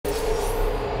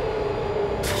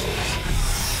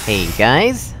Hey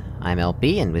guys, I'm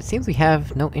LP, and it seems we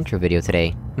have no intro video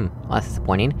today. Well, that's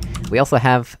disappointing. We also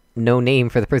have no name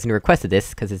for the person who requested this,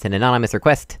 because it's an anonymous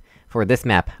request for this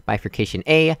map, Bifurcation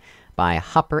A, by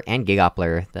Hopper and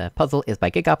Gigopler. The puzzle is by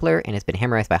Gigopler, and it's been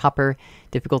hammerized by Hopper.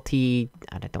 Difficulty...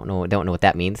 I don't know what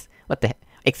that means. What the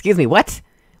excuse me, what?!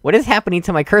 What is happening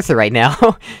to my cursor right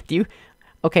now? Do you...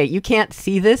 Okay, you can't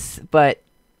see this, but...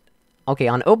 Okay,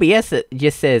 on OBS it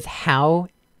just says how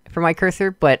for my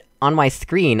cursor, but on my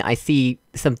screen I see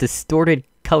some distorted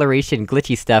coloration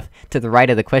glitchy stuff to the right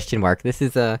of the question mark. This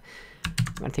is I'm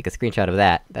gonna take a screenshot of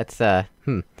that. That's I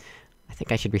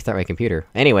think I should restart my computer.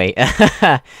 Anyway,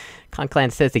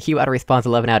 Conclan says the Q auto-response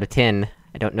 11 out of 10.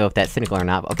 I don't know if that's cynical or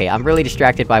not. Okay, I'm really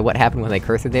distracted by what happened with my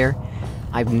cursor there.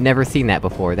 I've never seen that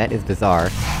before, that is bizarre.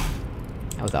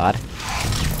 That was odd.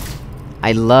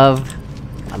 I love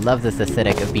this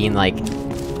aesthetic of being, like,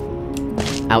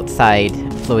 outside,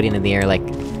 floating in the air, like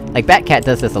Batcat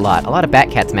does this a lot. A lot of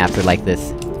Batcat's maps are like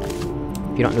this.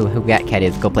 If you don't know who Batcat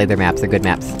is, go play their maps, they're good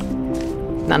maps.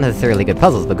 Not necessarily good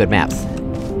puzzles, but good maps.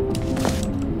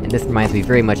 And this reminds me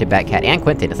very much of Batcat and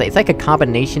Quentin. It's like a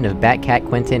combination of Batcat,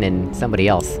 Quentin, and somebody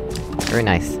else. Very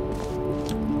nice.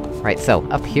 Right, so,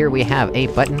 up here we have a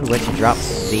button which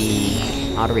drops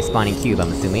the auto-respawning cube,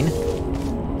 I'm assuming.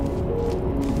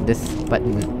 This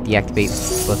button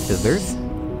deactivates both scissors.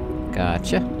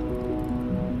 Gotcha.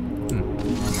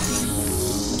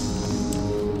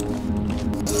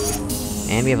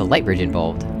 And we have a light bridge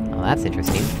involved. Oh, that's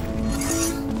interesting.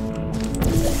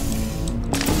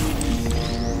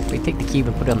 If we take the cube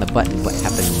and put it on the button, what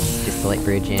happens? Just the light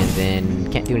bridge, and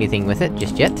then can't do anything with it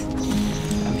just yet.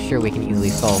 I'm sure we can easily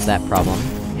solve that problem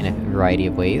in a variety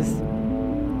of ways.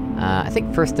 I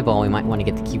think first of all we might want to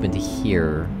get the cube into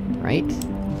here, right?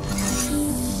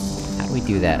 How do we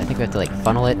do that? I think we have to, like,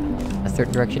 funnel it a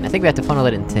certain direction? I think we have to funnel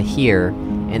it into here,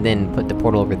 and then put the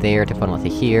portal over there to funnel it to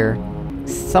here.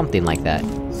 Something like that.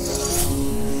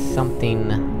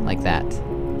 Something like that.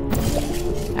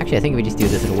 Actually, I think if we just do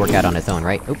this, it'll work out on its own,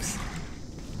 right? Oops.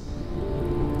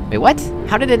 Wait, what?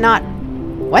 How did it not...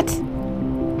 What?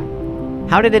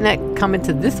 How did it not come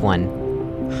into this one?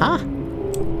 Huh?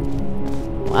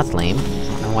 Well, that's lame. I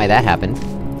don't know why that happened.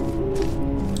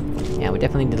 Yeah, we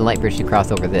definitely need the light bridge to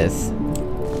cross over this.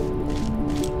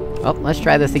 Well, let's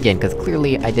try this again, cause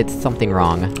clearly I did something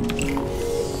wrong.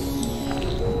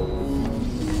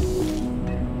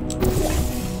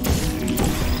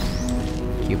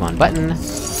 Cube on button.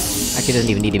 Actually, it doesn't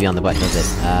even need to be on the button, does it?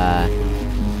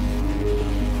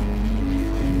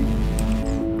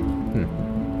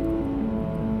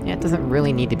 Yeah, it doesn't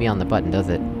really need to be on the button, does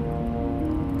it?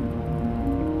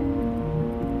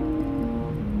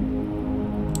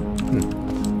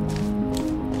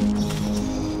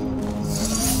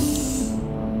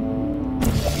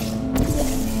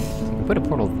 Put a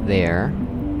portal there.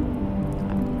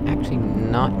 I'm actually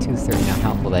not too certain how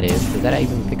helpful that is. Does that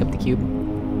even pick up the cube?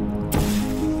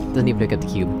 Doesn't even pick up the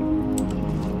cube.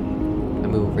 I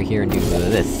move over here and do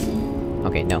this.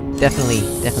 Okay, no. Definitely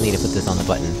need to put this on the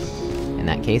button, in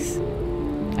that case.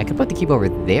 I could put the cube over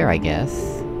there, I guess.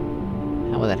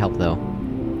 How will that help, though?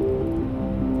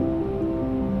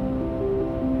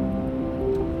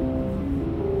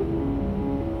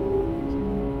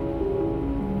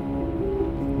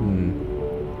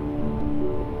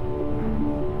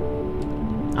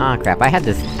 Ah, crap, I had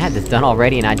this done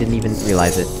already and I didn't even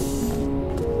realize it.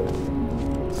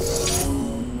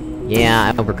 Yeah,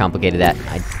 I overcomplicated that.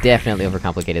 I definitely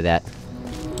overcomplicated that.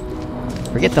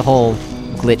 Forget the whole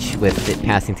glitch with it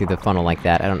passing through the funnel like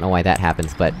that. I don't know why that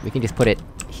happens, but we can just put it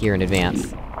here in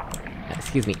advance.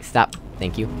 Excuse me, stop.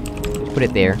 Thank you. Just put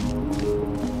it there.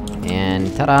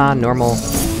 And ta-da! Normal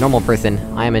person.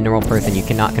 I am a normal person, you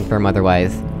cannot confirm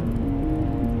otherwise.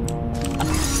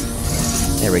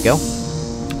 There we go.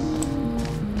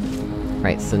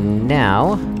 Right, so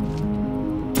now...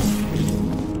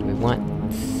 we want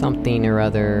something or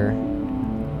other...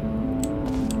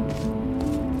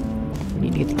 we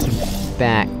need to get the cube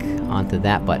back onto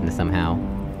that button somehow.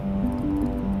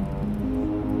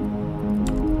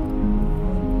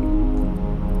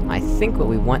 I think what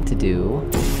we want to do...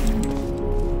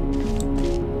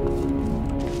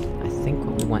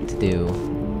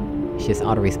 is just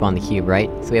auto-respawn the cube, right?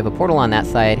 So we have a portal on that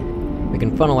side, we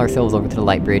can funnel ourselves over to the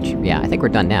light bridge. Yeah, I think we're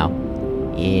done now.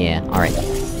 Yeah, alright.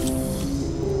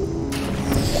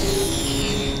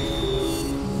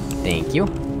 Thank you.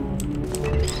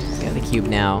 We have the cube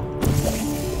now.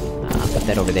 Put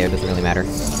that over there, doesn't really matter.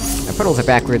 Our portals are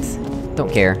backwards, don't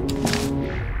care.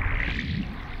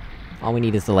 All we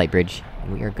need is the light bridge,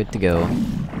 and we are good to go.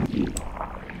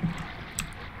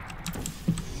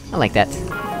 I like that.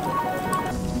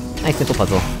 Nice simple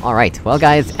puzzle. Alright, well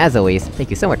guys, as always, thank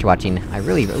you so much for watching, I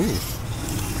really,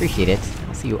 appreciate it.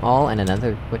 I'll see you all in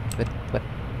another- what?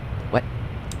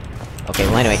 Okay,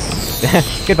 well anyway,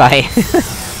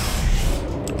 goodbye!